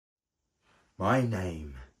My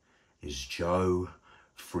name is Joe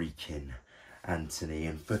freaking Anthony,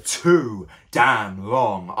 and for too damn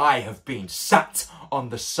long I have been sat on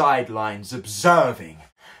the sidelines observing,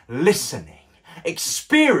 listening,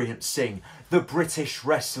 experiencing the British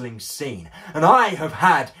wrestling scene, and I have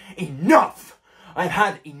had enough. I've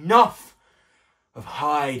had enough of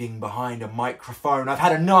hiding behind a microphone. I've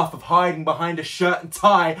had enough of hiding behind a shirt and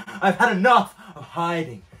tie. I've had enough of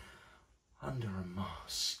hiding under a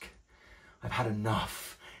mask. I've had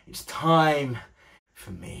enough. It's time for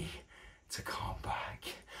me to come back.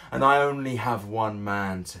 And I only have one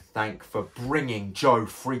man to thank for bringing Joe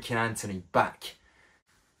freaking Anthony back.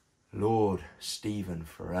 Lord Stephen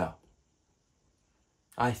Farrell.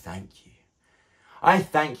 I thank you. I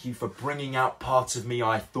thank you for bringing out parts of me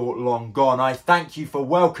I thought long gone. I thank you for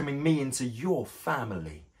welcoming me into your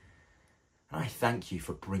family. And I thank you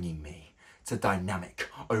for bringing me to dynamic,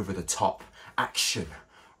 over-the-top action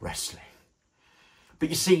wrestling. But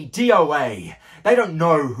you see, DOA, they don't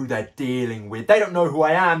know who they're dealing with. They don't know who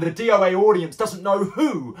I am. The DOA audience doesn't know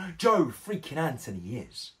who Joe freaking Anthony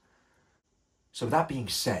is. So with that being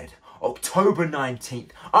said, October 19th,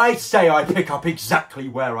 I say I pick up exactly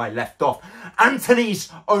where I left off.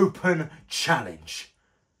 Anthony's Open Challenge.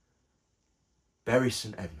 Bury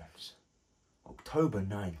St Edmunds, October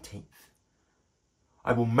 19th.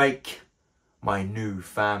 I will make my new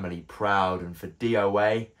family proud, and for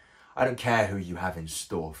DOA, I don't care who you have in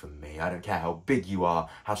store for me. I don't care how big you are,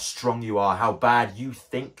 how strong you are, how bad you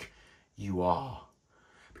think you are.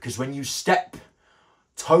 Because when you step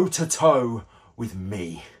toe-to-toe with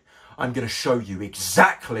me, I'm going to show you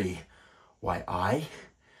exactly why I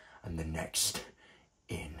am the next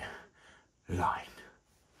in line.